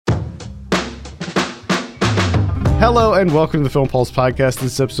Hello and welcome to the Film Pulse Podcast.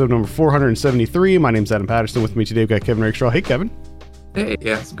 This is episode number 473. My name's Adam Patterson. With me today, we've got Kevin Rakestraw. Hey, Kevin. Hey,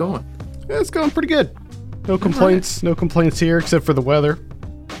 yeah, it's going. Yeah, it's going pretty good. No complaints. Right. No complaints here except for the weather.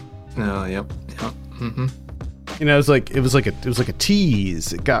 Oh, yep. Mm-hmm. You know, it was like a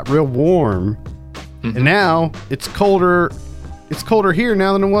tease. It got real warm, and now it's colder. It's colder here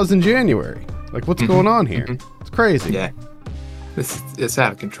now than it was in January. Like, what's going on here? It's crazy. Yeah, it's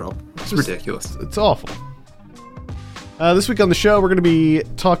out of control. It's ridiculous. It's awful. This week on the show, we're going to be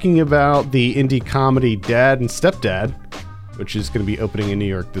talking about the indie comedy Dad and Stepdad, which is going to be opening in New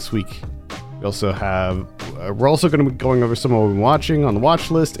York this week. We also have, we're also going to be going over some of what we've been watching on the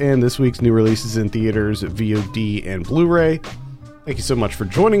watch list and this week's new releases in theaters, VOD, and Blu-ray. Thank you so much for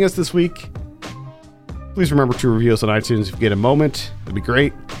joining us this week. Please remember to review us on iTunes if you get a moment. That'd be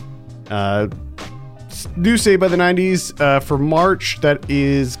great. New Saved by the 90s for March. That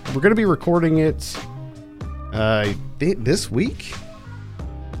is, we're going to be recording it this week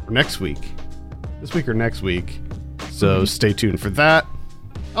or next week. This week or next week. So stay tuned for that.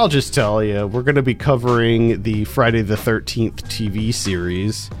 I'll just tell you, we're going to be covering the Friday the 13th TV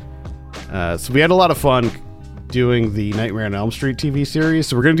series. So we had a lot of fun doing the Nightmare on Elm Street TV series.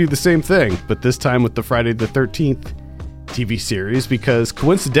 So we're going to do the same thing, but this time with the Friday the 13th TV series, because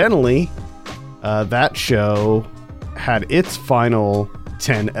coincidentally, that show had its final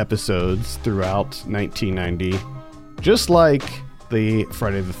 10 episodes throughout 1990, just like the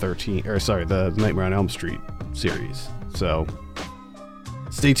Friday the 13th, or sorry, the Nightmare on Elm Street series. So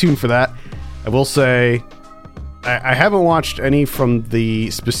stay tuned for that. I will say I haven't watched any from the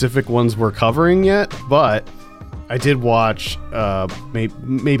specific ones we're covering yet, but I did watch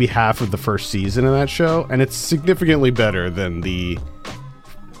maybe half of the first season of that show, and it's significantly better than the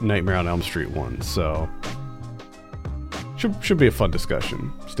Nightmare on Elm Street one. So should be a fun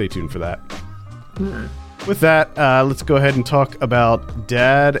discussion. Stay tuned for that. With that, let's go ahead and talk about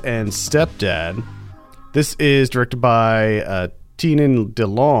Dad and Stepdad. This is directed by Tenen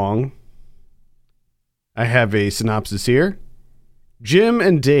DeLong. I have a synopsis here. Jim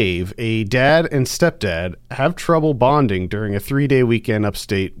and Dave, a dad and stepdad, have trouble bonding during a 3-day weekend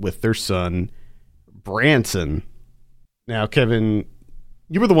upstate with their son, Branson. Now, Kevin,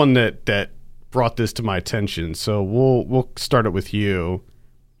 you were the one that brought this to my attention, so we'll start it with you.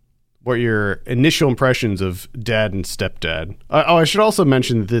 What are your initial impressions of Dad and Stepdad? I should also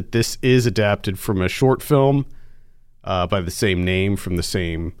mention that this is adapted from a short film by the same name from the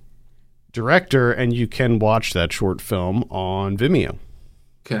same director, and you can watch that short film on Vimeo.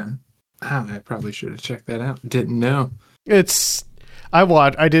 Okay. I probably should have checked that out. Didn't know.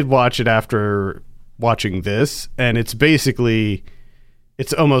 I did watch it after watching this, and it's basically,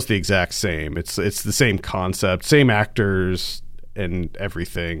 it's almost the exact same. It's the same concept, same actors and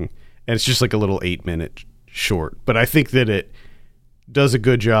everything, and it's just like a little 8-minute short. But I think that it does a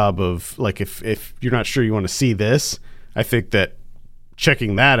good job of, like, if you're not sure you want to see this, I think that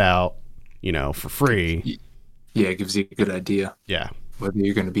checking that out, you know, for free. Yeah, it gives you a good idea. Yeah. Whether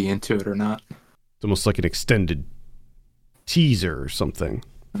you're going to be into it or not. It's almost like an extended teaser or something.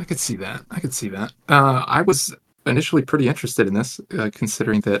 I could see that. I was initially pretty interested in this,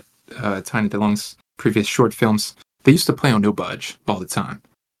 considering that Tenen DeLong's previous short films, they used to play on No Budge all the time.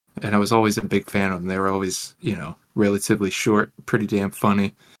 And I was always a big fan of them. They were always, you know, relatively short, pretty damn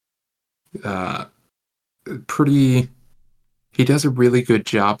funny. He does a really good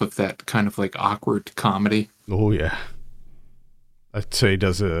job of that kind of like awkward comedy. Oh, yeah. I'd say he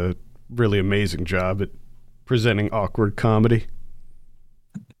does a really amazing job at presenting awkward comedy.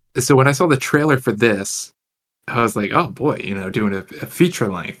 So when I saw the trailer for this, I was like, oh boy, you know, doing a feature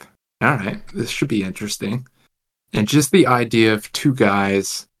length. All right, this should be interesting. And just the idea of two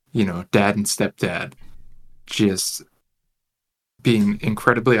guys, you know, dad and stepdad, just being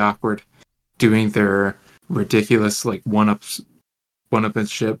incredibly awkward, doing their ridiculous like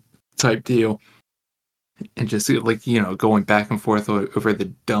one-upmanship type deal, and just like, you know, going back and forth over the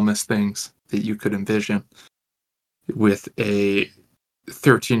dumbest things that you could envision with a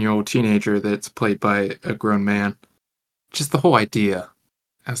 13-year-old teenager that's played by a grown man. Just the whole idea.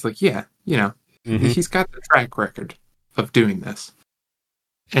 I was like, yeah, you know, he's got the track record of doing this.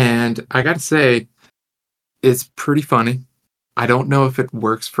 And I gotta say, it's pretty funny. I don't know if it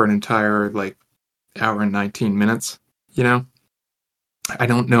works for an entire like hour and 19 minutes, you know? I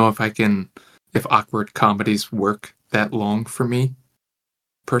don't know if awkward comedies work that long for me,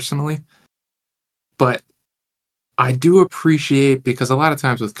 personally. But I do appreciate, because a lot of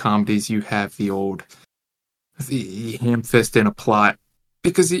times with comedies, you have the ham fist in a plot,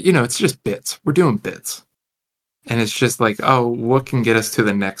 because, you know, it's just bits. We're doing bits. And it's just like, oh, what can get us to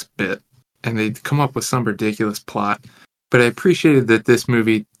the next bit? and they come up with some ridiculous plot. But I appreciated that this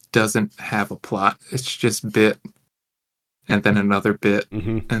movie doesn't have a plot. It's just bit, and then another bit,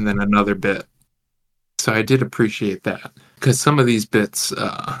 and then another bit. So I did appreciate that, because some of these bits,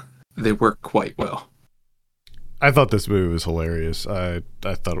 they work quite well. I thought this movie was hilarious. I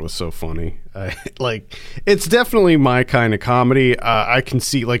thought it was so funny. It's definitely my kind of comedy. I can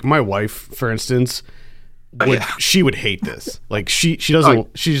see, like, my wife, for instance, she would hate this. Like, she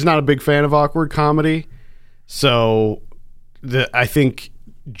doesn't. She's not a big fan of awkward comedy. So I think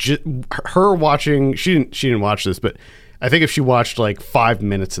her watching, she didn't watch this, but I think if she watched like 5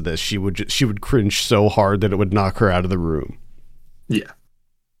 minutes of this, she would cringe so hard that it would knock her out of the room. Yeah.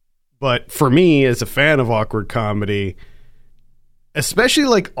 But for me, as a fan of awkward comedy, especially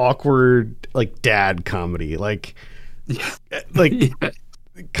like awkward, like dad comedy,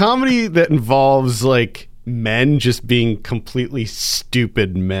 comedy that involves like men just being completely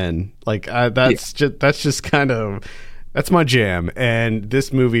stupid men. Like that's my jam. And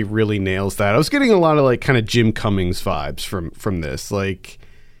this movie really nails that. I was getting a lot of like kind of Jim Cummings vibes from this, like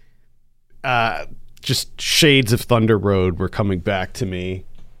just shades of Thunder Road were coming back to me.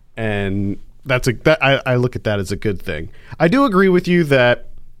 And I look at that as a good thing. I do agree with you that.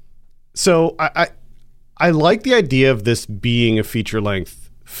 So I like the idea of this being a feature length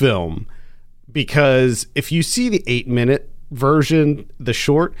film, because if you see the 8-minute version, the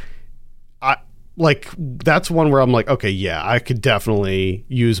short, that's one where I'm like, okay, yeah, I could definitely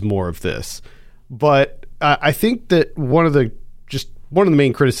use more of this. But I think that one of the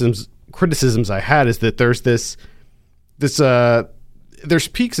main criticisms I had is that there's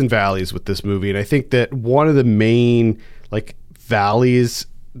peaks and valleys with this movie, and I think that one of the main like valleys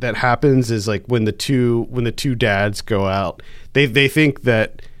that happens is like when the two dads go out, they think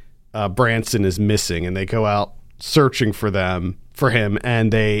that Branson is missing, and they go out searching for him,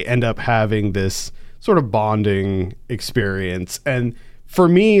 and they end up having this sort of bonding experience. And for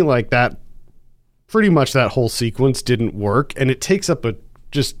me, like, that pretty much that whole sequence didn't work, and it takes up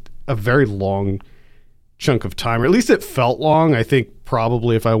just a very long chunk of time, or at least it felt long. I think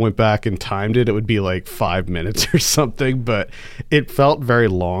probably if I went back and timed it, it would be like 5 minutes or something, but it felt very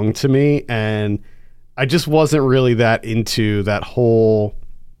long to me, and I just wasn't really that into that whole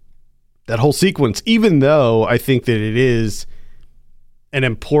sequence, even though I think that it is an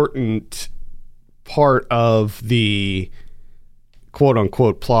important part of the quote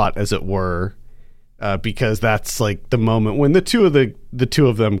unquote plot, as it were, because that's like the moment when the two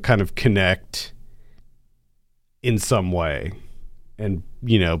of them kind of connect in some way, and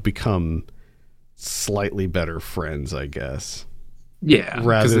become slightly better friends, I guess. Yeah,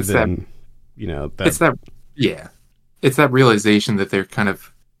 rather than it's that realization that they're kind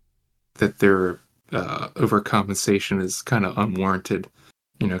of that their overcompensation is kind of unwarranted,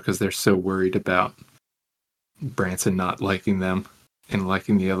 because they're so worried about Branson not liking them and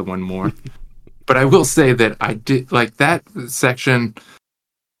liking the other one more. But I will say that I did like that section.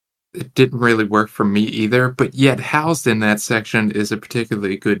 It didn't really work for me either, but yet housed in that section is a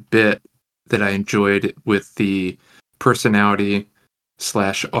particularly good bit that I enjoyed with the personality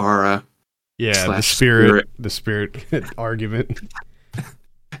 / aura. Yeah, the spirit argument.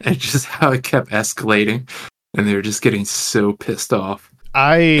 And just how it kept escalating, and they were just getting so pissed off.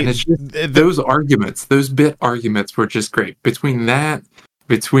 Those bit arguments were just great. Between the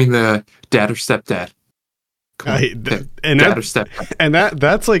dad or stepdad.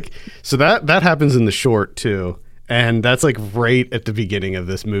 That's like, so that happens in the short too, and that's like right at the beginning of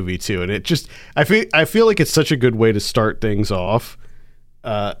this movie too, and it just I feel like it's such a good way to start things off,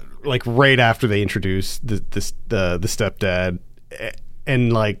 like right after they introduce the stepdad,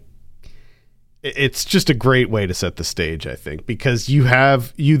 and like it's just a great way to set the stage, I think, because you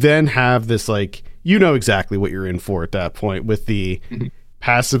then have this, like, exactly what you're in for at that point with the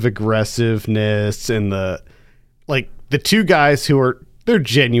passive aggressiveness and the two guys they're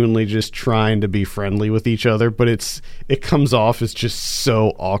genuinely just trying to be friendly with each other, but it comes off as just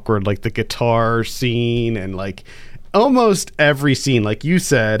so awkward. Like the guitar scene, and like almost every scene, like you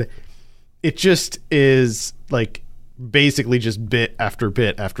said, it just is like basically just bit after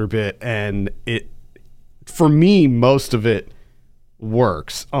bit after bit, and it, for me, most of it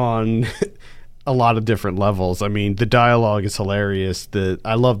works on a lot of different levels. I mean, the dialogue is hilarious.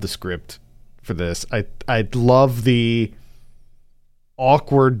 I love the script for this. I love the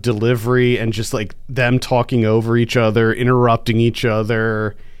awkward delivery and just like them talking over each other, interrupting each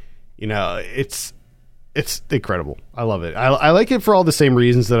other. It's incredible. I love it. I like it for all the same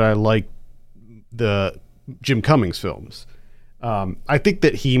reasons that I like the Jim Cummings films. I think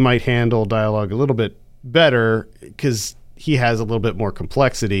that he might handle dialogue a little bit better because he has a little bit more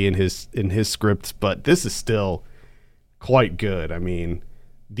complexity in his scripts, but this is still quite good. I mean,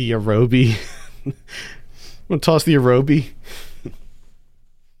 the Arobi. I'm gonna toss the Arobi.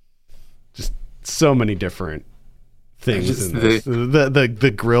 Just so many different things in this.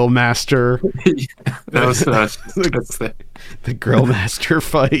 The grill master. Yeah, that was the grill master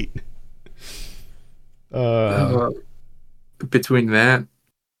fight. Between that,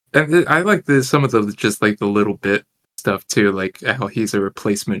 and I like some of the just like the little bit stuff too, like how he's a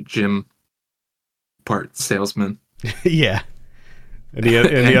replacement gym part salesman. Yeah, and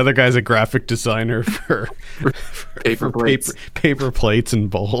the other guy's a graphic designer for paper plates and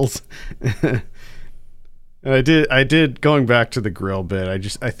bowls. And I did going back to the grill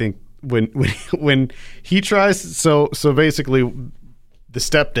bit. I think when he tries, so basically the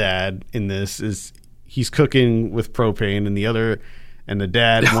stepdad in this is he's cooking with propane, and the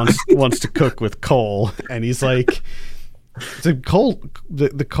dad wants to cook with coal, and he's like,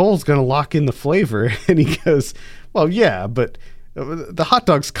 the coal's gonna lock in the flavor, and he goes, well, yeah, but the hot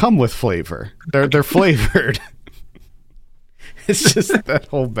dogs come with flavor. They're flavored. It's just that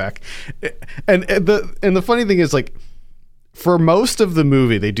whole back, and the funny thing is, like, for most of the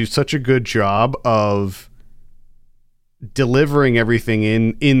movie, they do such a good job of delivering everything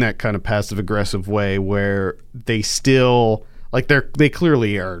in that kind of passive aggressive way, where they still like they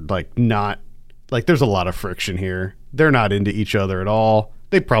clearly are like not like there's a lot of friction here. They're not into each other at all.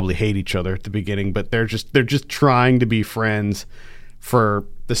 They probably hate each other at the beginning, but they're just trying to be friends for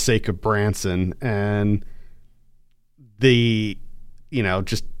the sake of Branson, and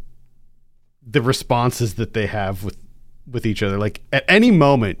just the responses that they have with each other. Like, at any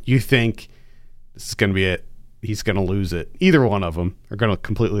moment you think this is going to be it. He's going to lose it. Either one of them are going to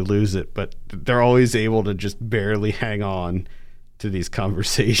completely lose it, but they're always able to just barely hang on to these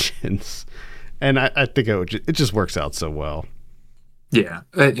conversations. And I think it just works out so well. Yeah,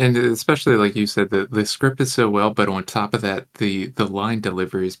 and especially like you said, the script is so well, but on top of that, the line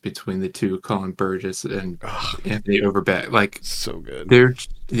deliveries between the two, Colin Burgess and Anthony Overbeck, like, so good.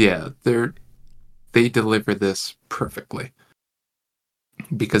 They deliver this perfectly,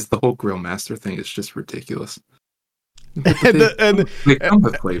 because the whole grill master thing is just ridiculous. They come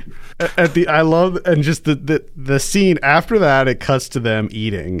with flavor. I love, and just the scene after that, it cuts to them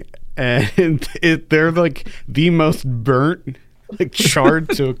eating, and they're like the most burnt, like charred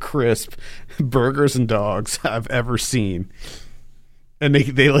to a crisp burgers and dogs I've ever seen. And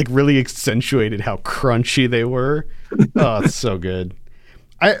they like really accentuated how crunchy they were. Oh, it's so good.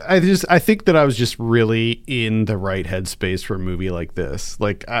 I think that I was just really in the right headspace for a movie like this.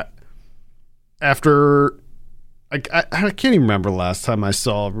 Like, I can't even remember the last time I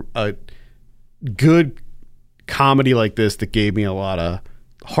saw a good comedy like this that gave me a lot of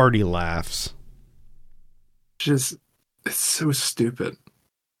hearty laughs. It's so stupid.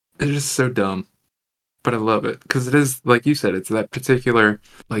 It's just so dumb. But I love it, because it is, like you said, it's that particular,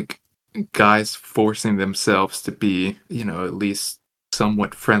 like, guys forcing themselves to be, at least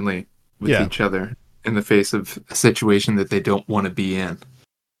somewhat friendly with each other in the face of a situation that they don't want to be in.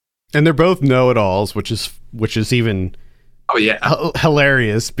 And they're both know-it-alls, which is even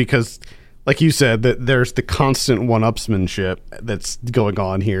hilarious, because, like you said, that there's the constant one-upsmanship that's going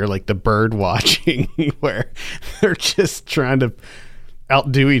on here, like the bird watching, where they're just trying to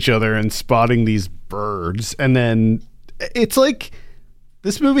outdo each other and spotting these birds. And then it's like,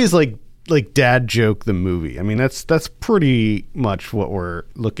 this movie is like Dad Joke the movie. I mean, that's pretty much what we're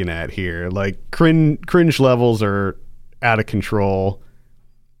looking at here. Like, cringe levels are out of control,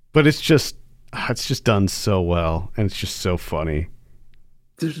 but it's just done so well, and it's just so funny.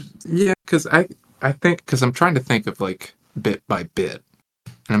 Yeah, because I think, because I'm trying to think of like bit by bit,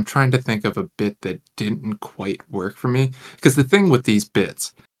 and I'm trying to think of a bit that didn't quite work for me. Because the thing with these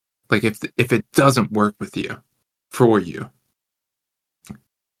bits, like, if it doesn't work for you,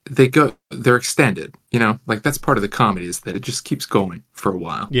 they're extended. Like, that's part of the comedy, is that it just keeps going for a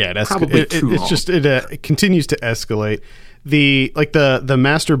while. Yeah, it continues to escalate. The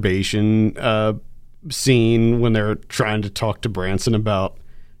masturbation scene when they're trying to talk to Branson about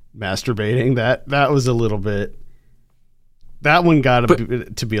masturbating, that was a little bit, that one got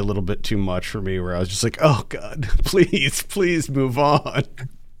to be a little bit too much for me, where I was just like, oh god, please move on.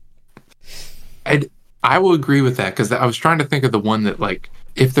 I will agree with that, because I was trying to think of the one that, like,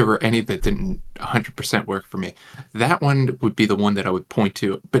 if there were any that didn't 100% work for me, that one would be the one that I would point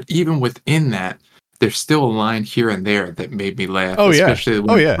to. But even within that, there's still a line here and there that made me laugh. Oh, yeah. Especially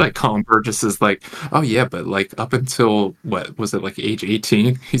when, like, Colin Burgess is like, oh, yeah, but, like, up until, what, was it, like, age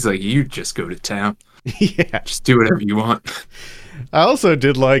 18? He's like, you just go to town. Yeah. Just do whatever you want. I also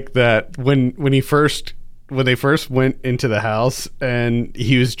did like that when he first when they first went into the house and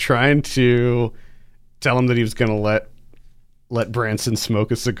he was trying to tell him that he was going to let Branson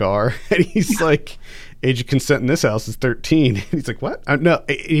smoke a cigar, and he's like, age of consent in this house is 13. And he's like, what? No,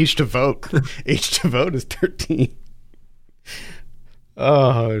 age to vote. Age to vote is 13.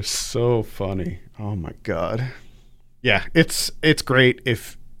 Oh, it's so funny. Oh my God. Yeah, it's great.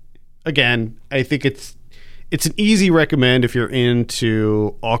 If, again, I think it's an easy recommend if you're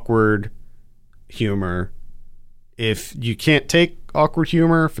into awkward humor. If you can't take awkward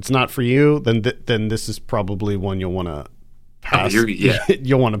humor, if it's not for you, then this is probably one you'll want to pass.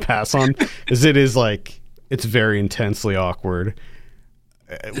 You'll want to pass on, because it is like, it's very intensely awkward.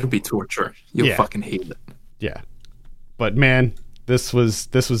 It'll be torture. You'll fucking hate it. Yeah, but man, this was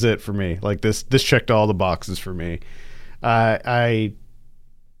it for me. Like this checked all the boxes for me. I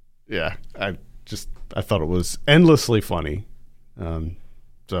thought it was endlessly funny.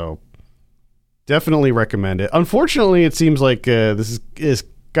 So definitely recommend it. Unfortunately, it seems like this is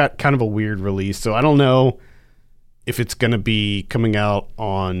got kind of a weird release, so I don't know if it's going to be coming out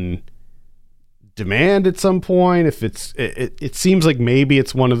on demand at some point. If it seems like maybe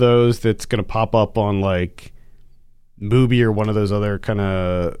it's one of those that's going to pop up on like Mubi or one of those other kind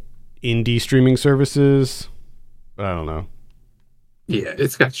of indie streaming services, but I don't know. Yeah,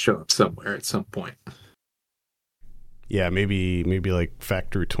 it's got to show up somewhere at some point. Yeah, maybe like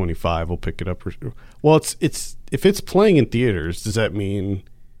Factory 25 will pick it up. Well, it's if it's playing in theaters, does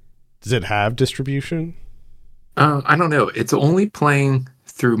it have distribution? I don't know. It's only playing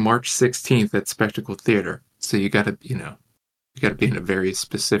through March 16th at Spectacle Theater, so you got to be in a very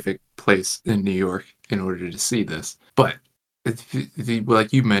specific place in New York in order to see this. But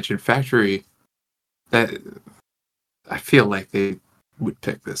like you mentioned, Factory, that I feel like they would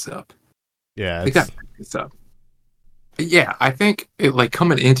pick this up. Yeah, they got to pick this up. Yeah, I think like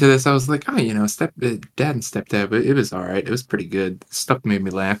coming into this, I was like, Dad and Stepdad, but it was all right. It was pretty good. Stuff made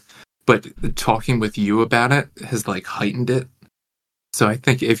me laugh, but talking with you about it has like heightened it. So I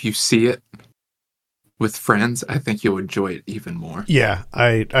think if you see it with friends, I think you'll enjoy it even more. Yeah,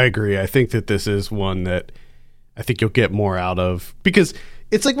 I agree. I think that this is one that I think you'll get more out of, because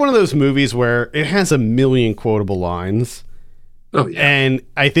it's like one of those movies where it has a million quotable lines. Oh, yeah. And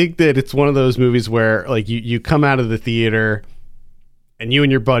I think that it's one of those movies where like you come out of the theater and you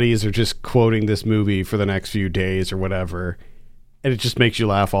and your buddies are just quoting this movie for the next few days or whatever, and it just makes you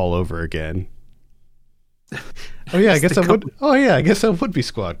laugh all over again. Oh yeah, I guess I would. Oh yeah, I guess I would be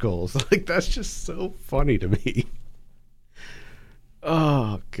Squad Goals. Like, that's just so funny to me.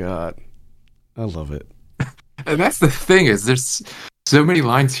 Oh God, I love it. And that's the thing, is there's so many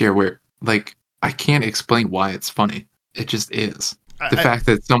lines here where like I can't explain why it's funny. It just is. The fact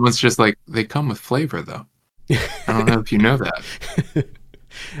that someone's just like, they come with flavor though. I don't know if you know that.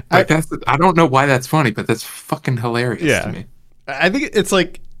 Like I don't know why that's funny, but that's fucking hilarious to me. I think it's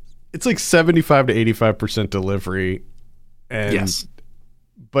like 75 to 85% delivery, and yes,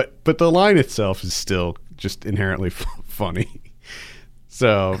 but the line itself is still just inherently funny.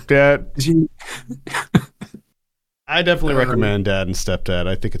 So, Dad, I definitely recommend Dad and Stepdad.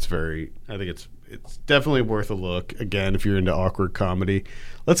 I think it's definitely worth a look. Again, if you're into awkward comedy,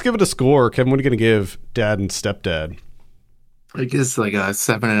 let's give it a score. Kevin, what are you going to give Dad and Stepdad? I guess like a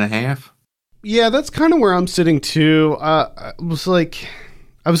 7.5. Yeah, that's kind of where I'm sitting too. I was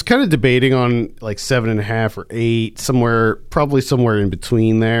kind of debating on like 7.5 or 8, probably somewhere in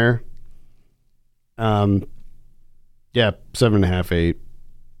between there. Yeah, 7.5, 8.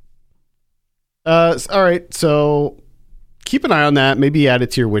 All right, so keep an eye on that. Maybe add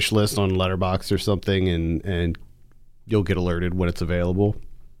it to your wish list on Letterboxd or something, and you'll get alerted when it's available.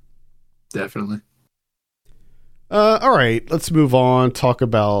 Definitely. All right, let's move on. Talk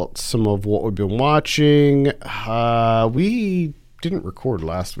about some of what we've been watching. We didn't record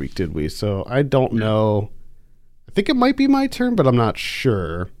last week, did we? So I don't know. I think it might be my turn, but I'm not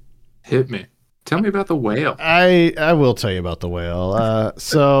sure. Hit me. Tell me about The Whale. I will tell you about The Whale.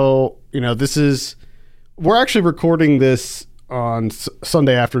 So, we're actually recording this on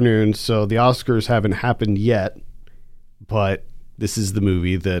Sunday afternoon, so the Oscars haven't happened yet, but this is the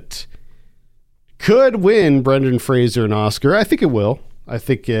movie that could win Brendan Fraser an Oscar. I think it will. I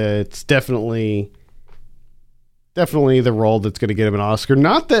think it's definitely the role that's going to get him an Oscar.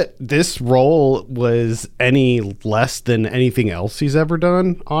 Not that this role was any less than anything else he's ever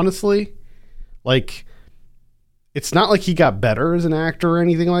done, honestly. Like, it's not like he got better as an actor or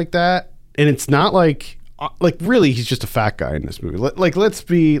anything like that. And it's not like really, he's just a fat guy in this movie.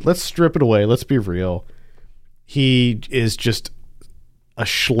 Let's strip it away. Let's be real. He is just a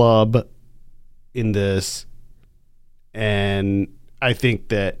schlub in this. And I think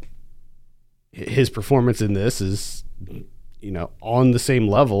that his performance in this is, on the same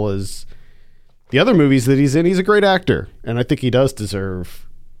level as the other movies that he's in. He's a great actor, and I think he does deserve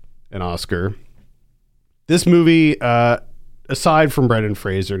an Oscar. This movie, aside from Brendan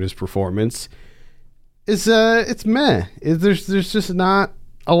Fraser and his performance, is it's meh. There's just not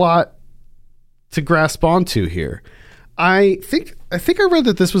a lot to grasp onto here. I think I read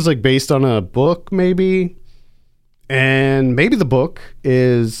that this was like based on a book, maybe, and maybe the book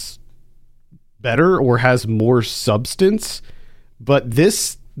is better or has more substance. But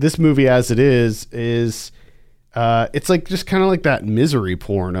this movie, as it is it's like just kind of like that misery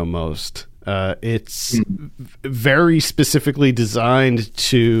porn almost. It's very specifically designed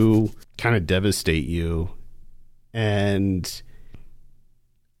to kind of devastate you, and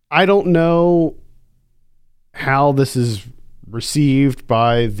I don't know how this is received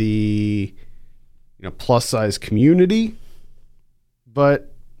by the plus size community,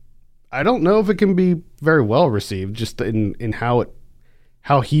 but I don't know if it can be very well received just in how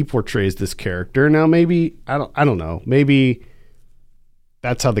he portrays this character. Now maybe I don't know, maybe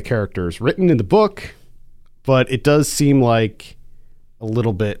that's how the character is written in the book, but it does seem like a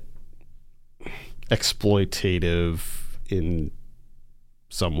little bit exploitative in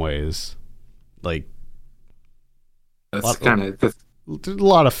some ways. Like, that's kind of there's a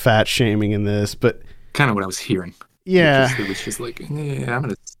lot of fat shaming in this, but kind of what I was hearing. Yeah, it was just like, yeah, I'm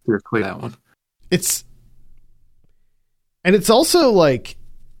gonna steer clear that one. It's also like,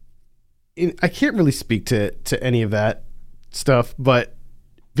 I can't really speak to any of that stuff, but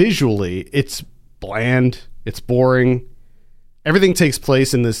visually it's bland, it's boring. Everything takes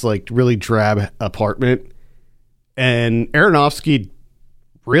place in this like really drab apartment, and Aronofsky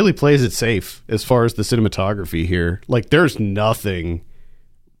really plays it safe as far as the cinematography here. Like, there's nothing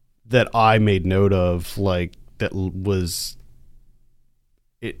that I made note of like that was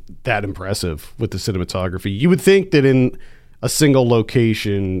that impressive with the cinematography. You would think that in a single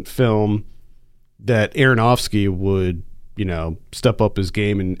location film that Aronofsky would, step up his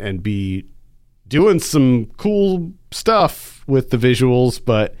game and be doing some cool stuff with the visuals,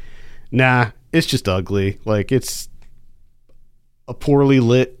 but nah, it's just ugly. Like, it's a poorly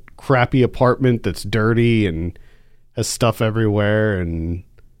lit, crappy apartment that's dirty and has stuff everywhere. And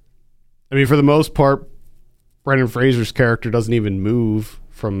I mean, for the most part, Brendan Fraser's character doesn't even move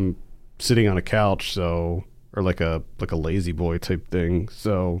from sitting on a couch, or like a lazy boy type thing.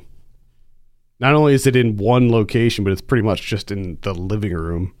 So not only is it in one location, but it's pretty much just in the living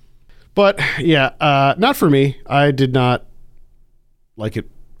room. But yeah, not for me. I did not like it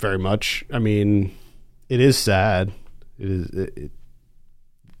very much. I mean, it is sad. It is.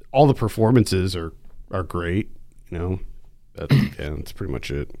 All the performances are great. That's pretty much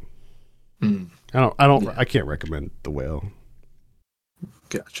it. I can't recommend The Whale.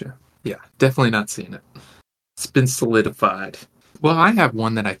 Gotcha. Yeah, definitely not seen it. It's been solidified. Well, I have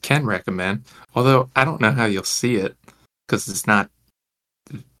one that I can recommend, although I don't know how you'll see it because it's not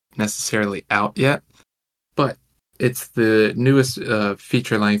necessarily out yet. But it's the newest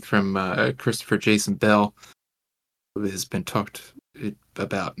feature length from Christopher Jason Bell, who has been talked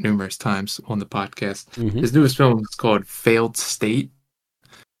about numerous times on the podcast. Mm-hmm. His newest film is called Failed State,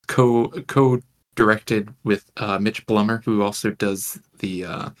 co-directed with Mitch Blummer, who also does the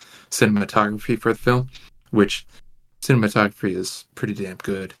cinematography for the film, which cinematography is pretty damn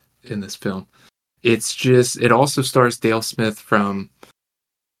good in this film. It also stars Dale Smith from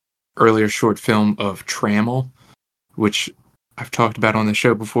earlier short film of Trammel, which I've talked about on the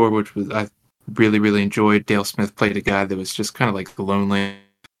show before, which was I really, really enjoyed. Dale Smith played a guy that was just kind of like lonely,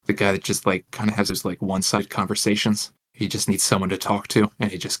 the guy that just like kind of has those like one-sided conversations. He just needs someone to talk to,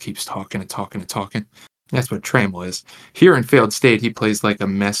 and he just keeps talking and talking and talking. That's what Trammel is. Here in Failed State, he plays like a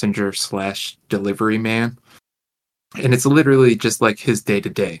messenger / delivery man. And it's literally just like his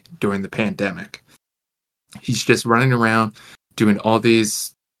day-to-day during the pandemic. He's just running around doing all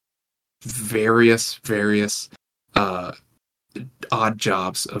these various odd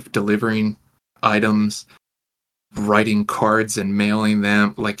jobs of delivering items, writing cards and mailing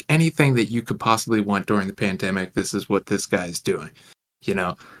them, like anything that you could possibly want during the pandemic. This is what this guy is doing,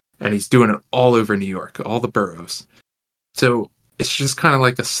 and he's doing it all over New York, all the boroughs. So it's just kind of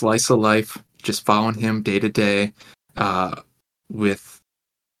like a slice of life, just following him day to day, with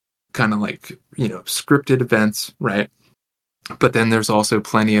kind of like, scripted events, right? But then there's also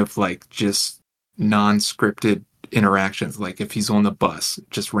plenty of like just non-scripted interactions, like if he's on the bus,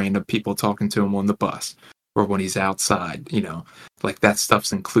 just random people talking to him on the bus, or when he's outside, like that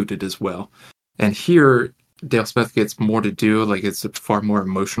stuff's included as well. And here, Dale Smith gets more to do, like it's a far more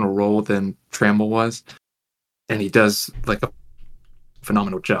emotional role than Trammel was, and he does like a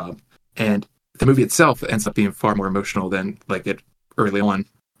phenomenal job. And the movie itself ends up being far more emotional than like it early on.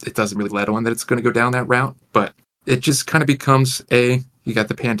 It doesn't really let on that it's going to go down that route, but it just kind of becomes A, you got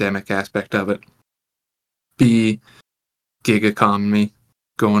the pandemic aspect of it, B, gig economy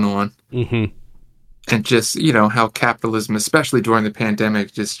going on, and just, you know, how capitalism, especially during the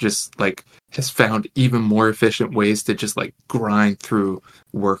pandemic, just like has found even more efficient ways to just like grind through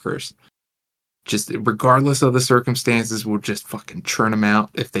workers. Just regardless of the circumstances, we'll just fucking churn them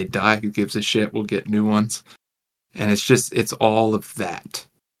out. If they die, who gives a shit? We'll get new ones. And it's all of that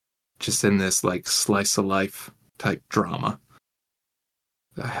just in this like slice of life type drama.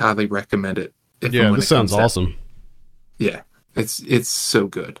 I highly recommend it. Yeah, this sounds awesome. Yeah, it's so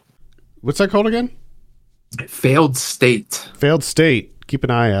good. What's that called again? Failed State. Failed State. Keep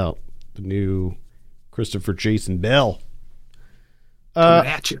an eye out. The new Christopher Jason Bell. Coming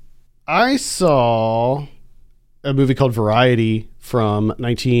at you. I saw a movie called Variety from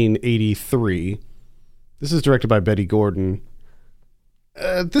 1983. This is directed by Betty Gordon.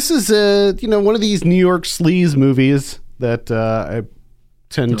 This is one of these New York sleaze movies that I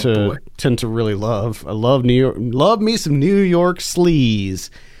tend to really love. I love New York. Love me some New York sleaze.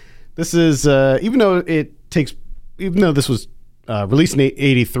 This is even though this was released in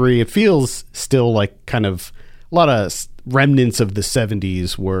 83, it feels still like kind of a lot of remnants of the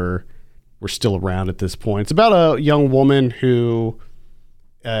 70s were still around at this point. It's about a young woman who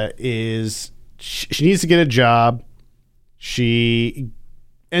she needs to get a job. She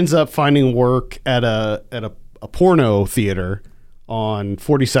ends up finding work at a porno theater on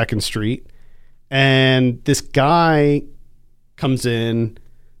 42nd Street, and this guy comes in,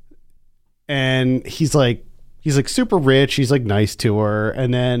 and he's like super rich. He's like nice to her,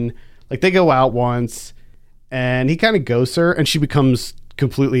 and then like they go out once, and he kind of ghosts her, and she becomes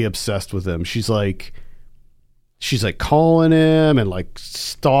completely obsessed with him. She's like calling him and like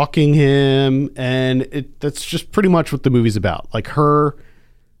stalking him, and that's just pretty much what the movie's about. Like her,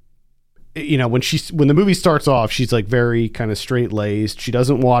 you know, when the movie starts off, she's like very kind of straight-laced. She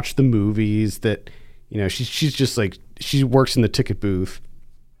doesn't watch the movies that, you know, she's just like, she works in the ticket booth.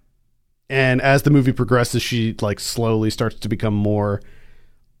 And as the movie progresses, she like slowly starts to become more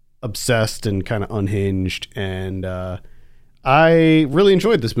obsessed and kind of unhinged. And I really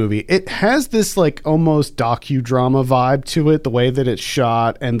enjoyed this movie. It has this like almost docudrama vibe to it, the way that it's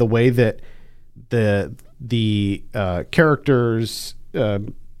shot and the way that the characters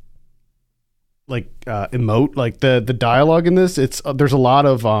emote, like the dialogue in this. There's a lot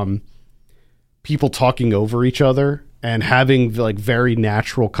of people talking over each other and having like very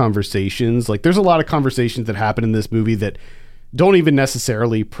natural conversations. Like there's a lot of conversations that happen in this movie that don't even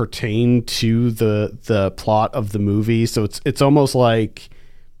necessarily pertain to the plot of the movie. So it's almost like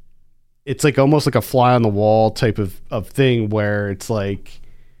almost like a fly on the wall type of thing, where it's like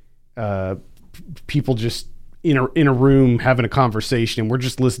people just in a room having a conversation, and we're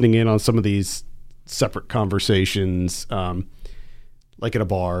just listening in on some of these separate conversations, like at a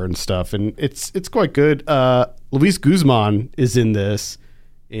bar and stuff. And it's quite good. Luis Guzman is in this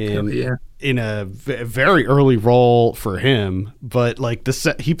in a very early role for him, but like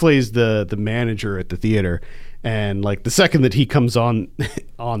he plays the manager at the theater, and like the second that he comes on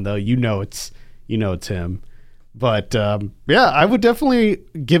though, you know it's him. But yeah, I would definitely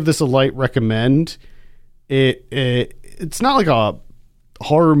give this a light recommend. It's not like a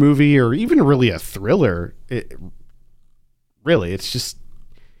horror movie or even really a thriller. It's just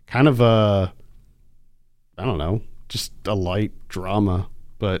kind of I don't know, just a light drama,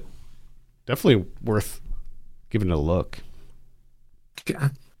 but definitely worth giving it a look. Yeah,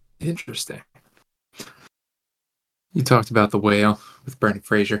 interesting. You talked about The Whale with Brendan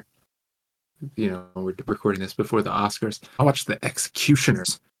Fraser. You know, we're recording this before the Oscars. I watched The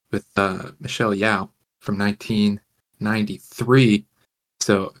Executioners with Michelle Yeoh from 1993.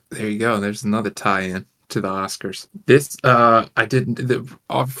 So there you go. There's another tie-in to the Oscars. This,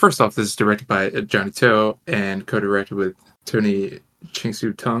 first off, this is directed by Johnny To and co-directed with Tony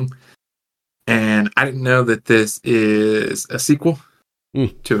Ching-Soo Tung. And I didn't know that this is a sequel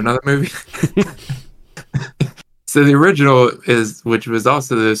to another movie. So the original which was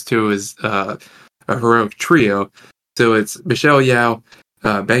also those two, is a heroic trio. So it's Michelle Yeoh,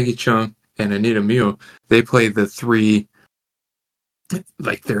 Maggie Cheung, and Anita Mui. They play the three,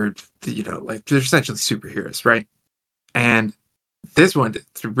 like they're essentially superheroes, right? And this one,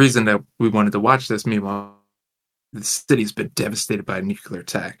 the reason that we wanted to watch this, meanwhile, the city's been devastated by a nuclear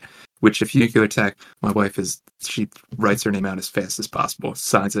attack. Which, if nuclear attack, my wife she writes her name out as fast as possible,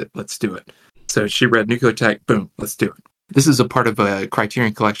 signs it, let's do it. So she read nuclear attack, boom, let's do it. This is a part of a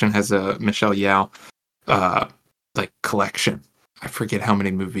Criterion Collection, has a Michelle Yeoh like collection I forget how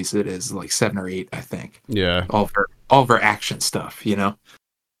many movies it is, like 7 or 8, I think. Yeah. All of her action stuff, you know.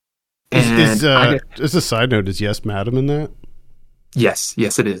 Is as a side note, is Yes Madam in that? Yes,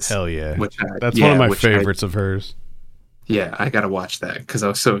 it is. Hell yeah. That's yeah, one of my favorites of hers. Yeah, I gotta watch that because I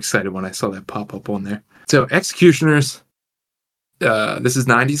was so excited when I saw that pop up on there. So Executioners, this is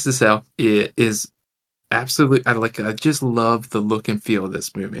 90s to sell. It is absolutely, I just love the look and feel of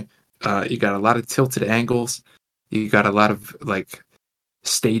this movie. You got a lot of tilted angles. You got a lot of like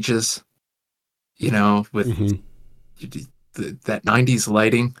stages, you know, with that 90s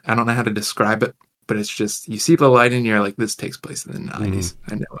lighting. I don't know how to describe it, but it's just, you see the lighting and you're like, this takes place in the 90s.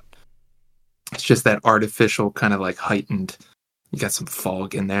 I know it. It's just that artificial kind of like heightened, you got some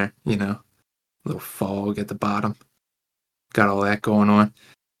fog in there, you know, a little fog at the bottom. Got all that going on.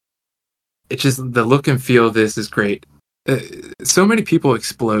 It's just, the look and feel of this is great. So many people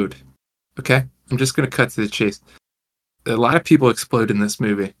explode. Okay? I'm just going to cut to the chase. A lot of people explode in this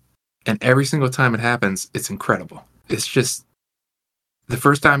movie. And every single time it happens, it's incredible. It's just, the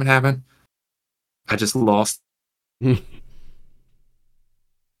first time it happened, I just lost. I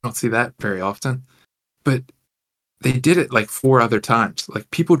don't see that very often. But they did it like 4 other times. Like,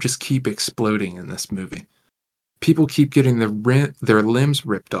 people just keep exploding in this movie. People keep getting their limbs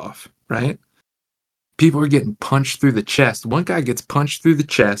ripped off, right? People are getting punched through the chest. One guy gets punched through the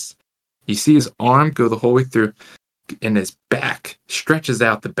chest. You see his arm go the whole way through, and his back stretches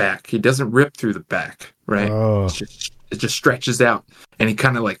out the back. He doesn't rip through the back, right? Oh. It just stretches out, and he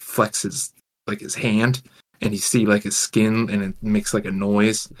kind of like flexes like his hand, and you see like his skin, and it makes like a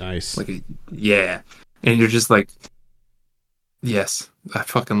noise. Nice. Yeah. And you're just like, yes, I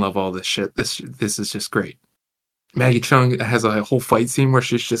fucking love all this shit. This is just great. Maggie Cheung has a whole fight scene where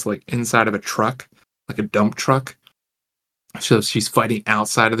she's just like inside of a truck, like a dump truck. So she's fighting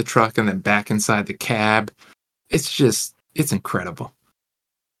outside of the truck and then back inside the cab. It's incredible.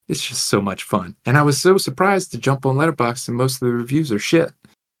 It's just so much fun. And I was so surprised to jump on Letterboxd and most of the reviews are shit.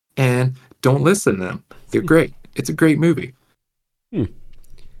 And don't listen to them. They're great. It's a great movie. I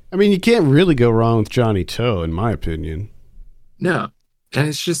mean, you can't really go wrong with Johnny Toe, in my opinion. No. And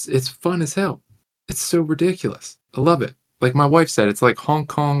it's fun as hell. It's so ridiculous. I love it. Like my wife said, it's like Hong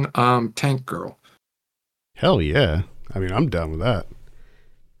Kong Tank Girl. Hell yeah. I mean, I'm down with that.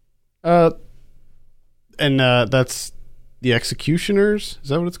 And that's The Executioners? Is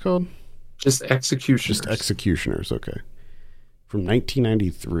that what it's called? Just Executioners. Just Executioners, okay. From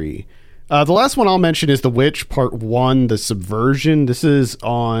 1993. The last one I'll mention is The Witch, Part 1, The Subversion. This is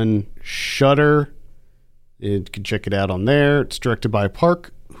on Shudder. You can check it out on there. It's directed by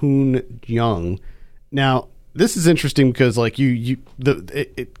Park Hoon-young. Now, this is interesting because like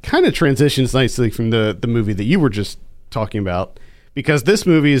it kind of transitions nicely from the movie that you were just talking about, because this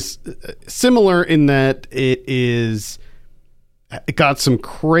movie is similar in that it got some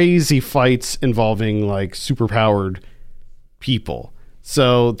crazy fights involving like superpowered people.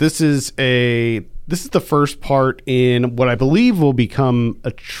 So this is the first part in what I believe will become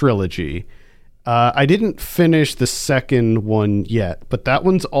a trilogy. I didn't finish the second one yet, but that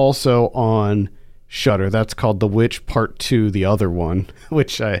one's also on Shudder. That's called The Witch Part 2, the other one,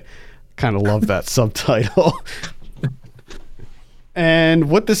 which I kind of love that subtitle. And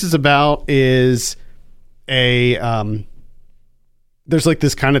what this is about is there's like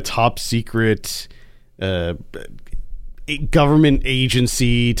this kind of top secret government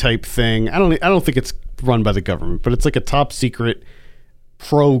agency type thing. I don't think it's run by the government, but it's like a top secret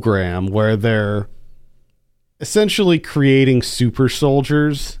program where they're essentially creating super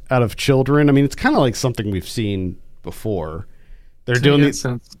soldiers out of children. I mean, it's kind of like something we've seen before. They're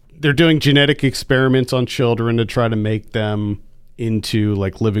doing genetic experiments on children to try to make them into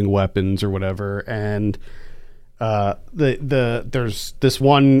like living weapons or whatever. And there's this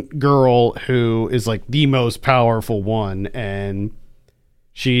one girl who is like the most powerful one, and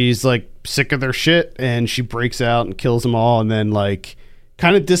she's like sick of their shit, and she breaks out and kills them all, and then like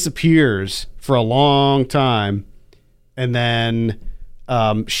kind of disappears for a long time. And then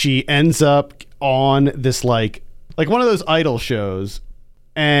she ends up on this like one of those idol shows,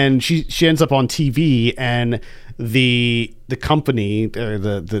 and she ends up on TV, and the company or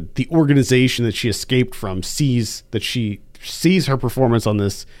the organization that she escaped from sees her performance on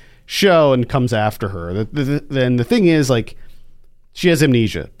this show and comes after her. Then the thing is, like, she has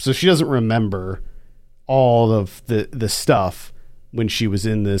amnesia, so she doesn't remember all of the stuff when she was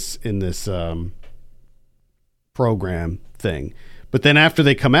in this program thing. But then after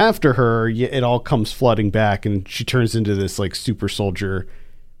they come after her, it all comes flooding back, and she turns into this like super soldier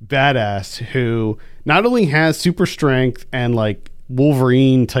badass who not only has super strength and like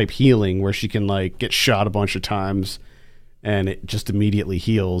Wolverine type healing where she can like get shot a bunch of times and it just immediately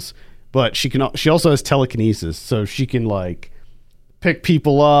heals. But she also has telekinesis, so she can like pick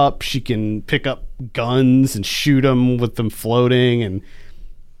people up. She can pick up guns and shoot them with them floating, and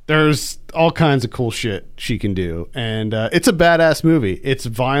there's all kinds of cool shit she can do. And it's a badass movie. It's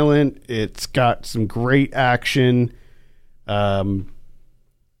violent. It's got some great action.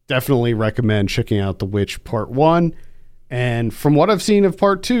 Definitely recommend checking out The Witch Part 1. And from what I've seen of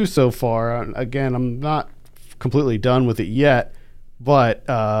Part 2 so far, again, I'm not completely done with it yet, but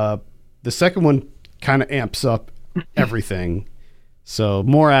the second one kind of amps up everything. So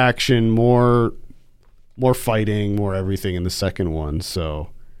more action, more fighting, more everything in the second one. So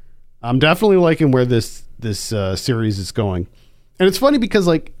I'm definitely liking where this series is going. And it's funny because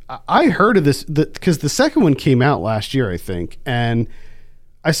like I heard of this because the second one came out last year, I think, and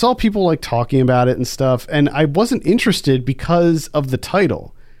I saw people like talking about it and stuff, and I wasn't interested because of the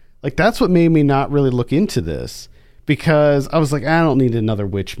title. Like that's what made me not really look into this, because I was like, I don't need another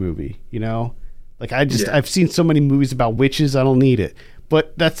witch movie, you know? Like I've seen so many movies about witches, I don't need it.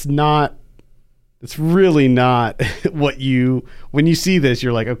 But it's really not what when you see this,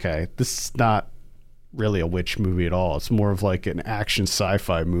 you're like, okay, this is not really a witch movie at all. It's more of like an action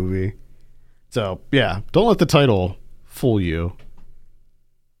sci-fi movie. So yeah, don't let the title fool you.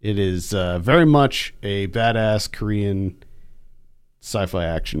 It is very much a badass Korean sci-fi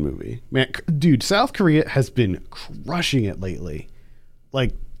action movie. Man, dude, South Korea has been crushing it lately.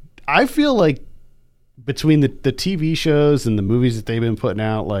 Like, I feel like between the TV shows and the movies that they've been putting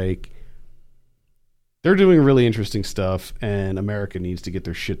out, like, they're doing really interesting stuff, and America needs to get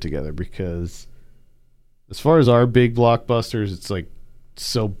their shit together, because as far as our big blockbusters, it's like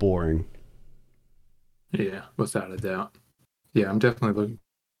so boring. Yeah, without a doubt. Yeah, I'm definitely looking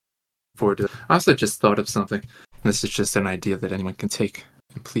forward to it. I also just thought of something. This is just an idea that anyone can take,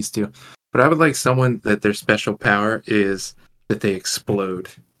 and please do. But I would like someone that their special power is that they explode,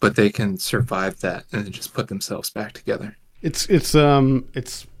 but they can survive that and then just put themselves back together. It's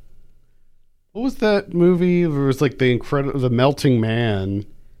what was that movie? There was like the Melting Man,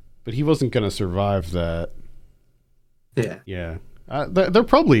 but he wasn't going to survive that. Yeah. Yeah. There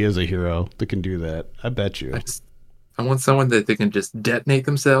probably is a hero that can do that. I bet you. I want someone that they can just detonate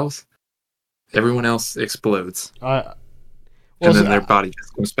themselves. Everyone else explodes. And then their body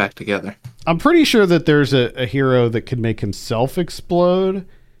just comes back together. I'm pretty sure that there's a hero that could make himself explode,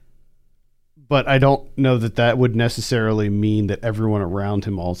 but I don't know that would necessarily mean that everyone around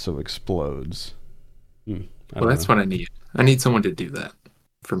him also explodes. Well, that's what I need. I need someone to do that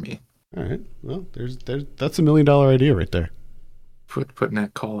for me. All right. Well, that's $1 million idea right there. Putting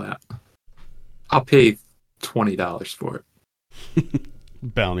that call out. I'll pay $20 for it.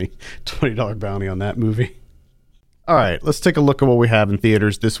 Bounty. $20 bounty on that movie. All right, let's take a look at what we have in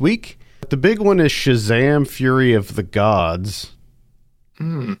theaters this week. The big one is Shazam! Fury of the Gods.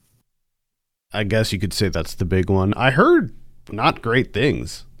 I guess you could say that's the big one. I heard not great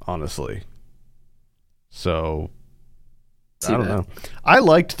things, honestly. So, I don't know. I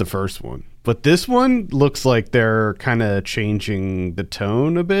liked the first one, but this one looks like they're kind of changing the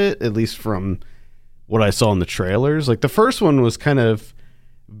tone a bit, at least from what I saw in the trailers. Like, the first one was kind of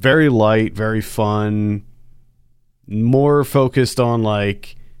very light, very fun, more focused on,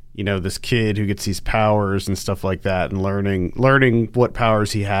 like, you know, this kid who gets these powers and stuff like that, and learning what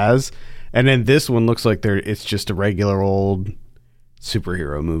powers he has. And then this one looks like it's just a regular old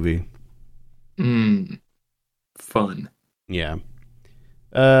superhero movie. Fun. Yeah.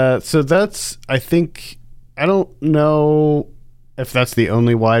 So that's, I don't know if that's the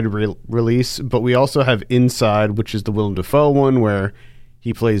only wide release, but we also have Inside, which is the Willem Dafoe one, where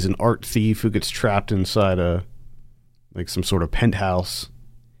he plays an art thief who gets trapped inside some sort of penthouse.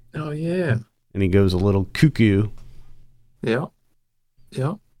 Oh, yeah. And he goes a little cuckoo. Yeah.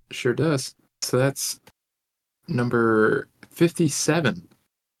 Yeah, sure does. So that's number 57.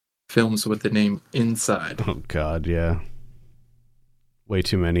 Films with the name Inside. Oh, God, yeah. Way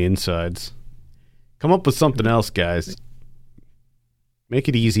too many insides. Come up with something else, guys. Make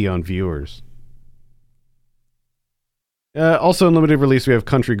it easy on viewers. Also in limited release, we have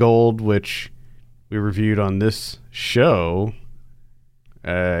Country Gold, which we reviewed on this show.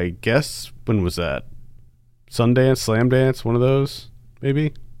 I guess, when was that? Sundance, Slam Dance, one of those,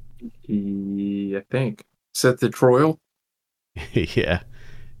 maybe? Yeah, I think. Is that the Troil? Yeah.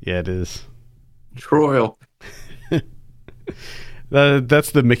 Yeah, it is. Troil.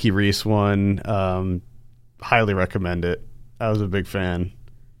 That's the Mickey Reese one. Highly recommend it. I was a big fan.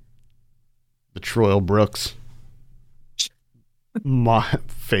 The Troil Brooks.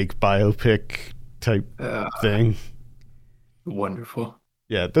 Fake biopic type thing. Wonderful.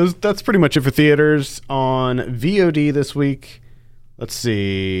 Yeah, that's pretty much it for theaters. On VOD this week, let's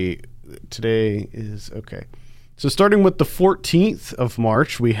see. Today is okay. So starting with the 14th of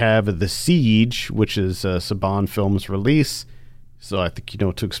March, we have The Siege, which is Saban Films release. So I think you know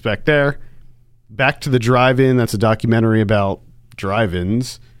what to expect there. Back to the Drive-In, that's a documentary about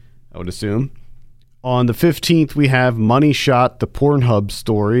drive-ins, I would assume. On the 15th, we have Money Shot, the Pornhub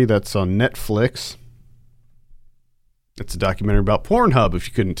story. That's on Netflix. It's a documentary about Pornhub, if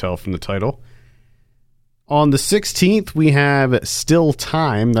you couldn't tell from the title. On the 16th, we have Still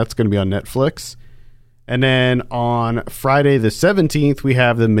Time. That's going to be on Netflix. And then on Friday the 17th, we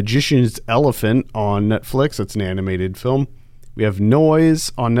have The Magician's Elephant on Netflix. That's an animated film. We have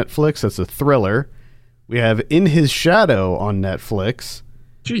Noise on Netflix. That's a thriller. We have In His Shadow on Netflix.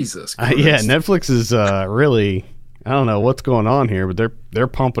 Jesus Christ. Yeah, Netflix is really, I don't know what's going on here, but they're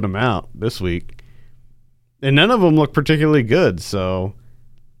pumping them out this week. And none of them look particularly good, so...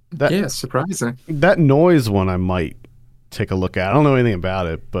 Yeah, surprising. That Noise one I might take a look at. I don't know anything about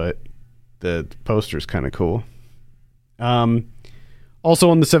it, but the poster's kind of cool. Also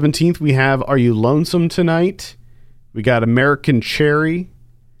on the 17th, we have Are You Lonesome Tonight? We got American Cherry.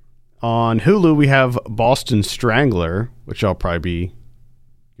 On Hulu, we have Boston Strangler, which I'll probably be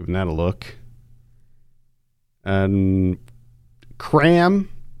giving that a look. And Cram.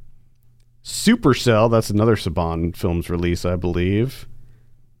 Supercell, that's another Saban Films release, I believe.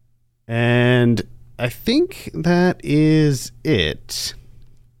 And I think that is it.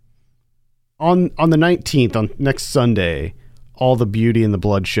 On the 19th, on next Sunday, All the Beauty and the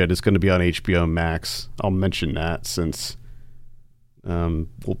Bloodshed is going to be on HBO Max. I'll mention that since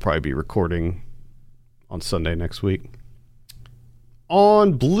we'll probably be recording on Sunday next week.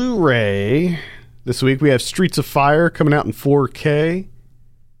 On Blu-ray this week, we have Streets of Fire coming out in 4K.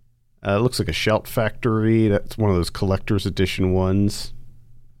 It looks like a Shout Factory. That's one of those collector's edition ones.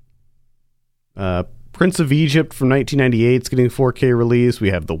 Prince of Egypt from 1998 is getting a 4K release. We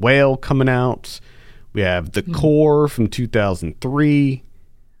have The Whale coming out. We have The Core from 2003.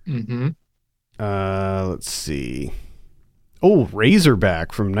 Mm-hmm. Let's see. Oh,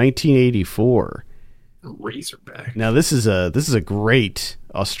 Razorback from 1984. Razorback. Now this is a great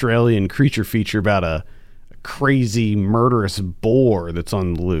Australian creature feature about a crazy murderous boar that's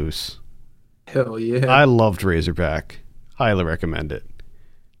on the loose. Hell yeah. I loved Razorback. Highly recommend it.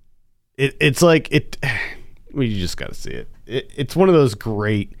 It's like it. Well, you just got to see it. It's one of those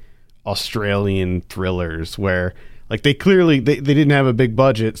great Australian thrillers where, like, they clearly they didn't have a big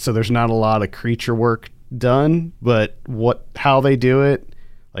budget, so there's not a lot of creature work done. But how they do it,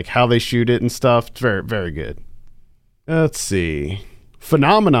 like how they shoot it and stuff, it's very, very good. Let's see.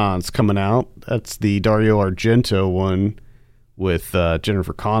 Phenomenon's coming out. That's the Dario Argento one with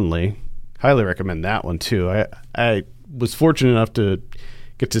Jennifer Connelly. Highly recommend that one too. I was fortunate enough to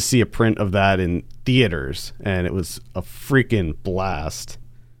get to see a print of that in theaters, and it was a freaking blast.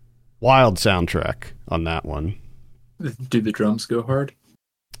 Wild soundtrack on that one. Do the drums go hard?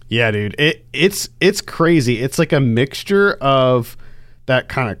 Yeah, dude. It's crazy. It's like a mixture of that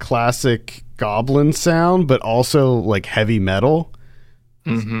kind of classic Goblin sound, but also like heavy metal.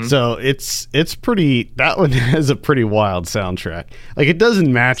 Mm-hmm. So it's pretty. That one has a pretty wild soundtrack. Like, it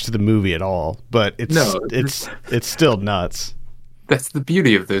doesn't match the movie at all, but it's still nuts. That's the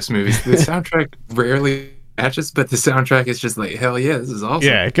beauty of those movies. The soundtrack rarely matches, but the soundtrack is just like, hell yeah, this is awesome.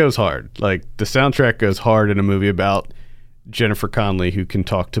 Yeah, it goes hard. Like, the soundtrack goes hard in a movie about Jennifer Connelly who can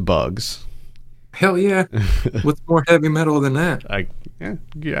talk to bugs. Hell yeah. What's more heavy metal than that? I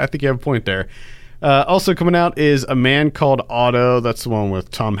think you have a point there. Also coming out is A Man Called Otto. That's the one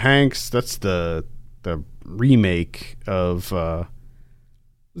with Tom Hanks. That's the remake of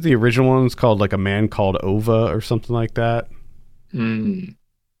the original one. It's called like A Man Called Ova or something like that.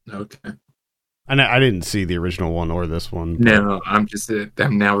 Okay. I didn't see the original one or this one. No, I'm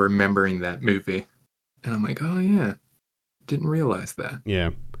now remembering that movie. And I'm like, oh yeah. Didn't realize that. Yeah.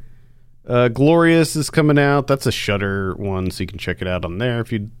 Glorious is coming out. That's a Shudder one, so you can check it out on there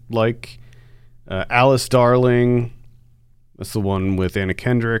if you'd like. Alice Darling. That's the one with Anna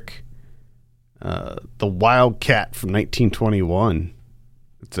Kendrick. The Wildcat from 1921.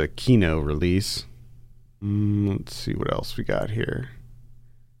 It's a Kino release. Let's see what else we got here.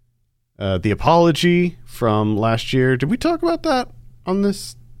 The Apology from last year. Did we talk about that on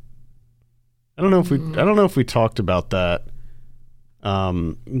this? I don't know if we talked about that.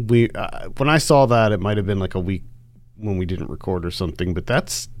 When I saw that, it might have been like a week when we didn't record or something, but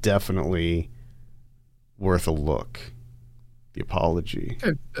that's definitely worth a look. The Apology.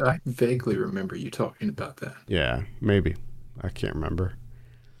 I vaguely remember you talking about that. Yeah, maybe. I can't remember.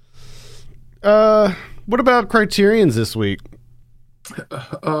 What about Criterion's this week?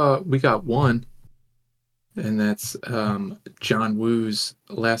 We got one, and that's John Woo's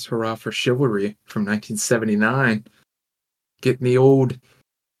Last Hurrah for Chivalry from 1979. Getting the old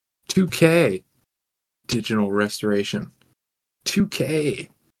 2K digital restoration. 2K.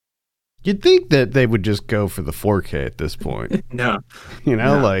 You'd think that they would just go for the 4K at this point. No.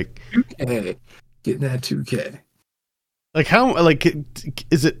 Like 2K. Getting that 2K. Like how? Like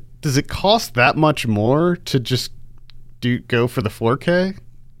is it? Does it cost that much more to just go for the 4K?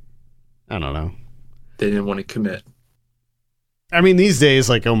 I don't know. They didn't want to commit. I mean, these days,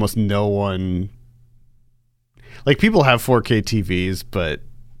 like almost no one. Like people have 4K TVs, but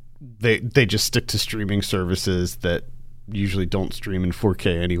they just stick to streaming services that usually don't stream in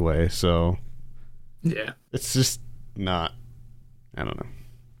 4K anyway. So yeah, it's just not. I don't know.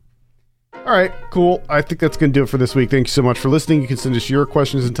 All right, cool. I think that's going to do it for this week. Thank you so much for listening. You can send us your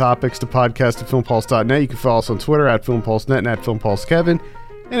questions and topics to podcast@filmpulse.net. You can follow us on Twitter @FilmPulseNet and @FilmPulseKevin.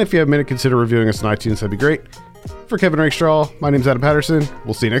 And if you have a minute, consider reviewing us on iTunes. That'd be great. For Kevin Rakestraw, my name's Adam Patterson.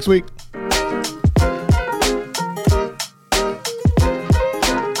 We'll see you next week.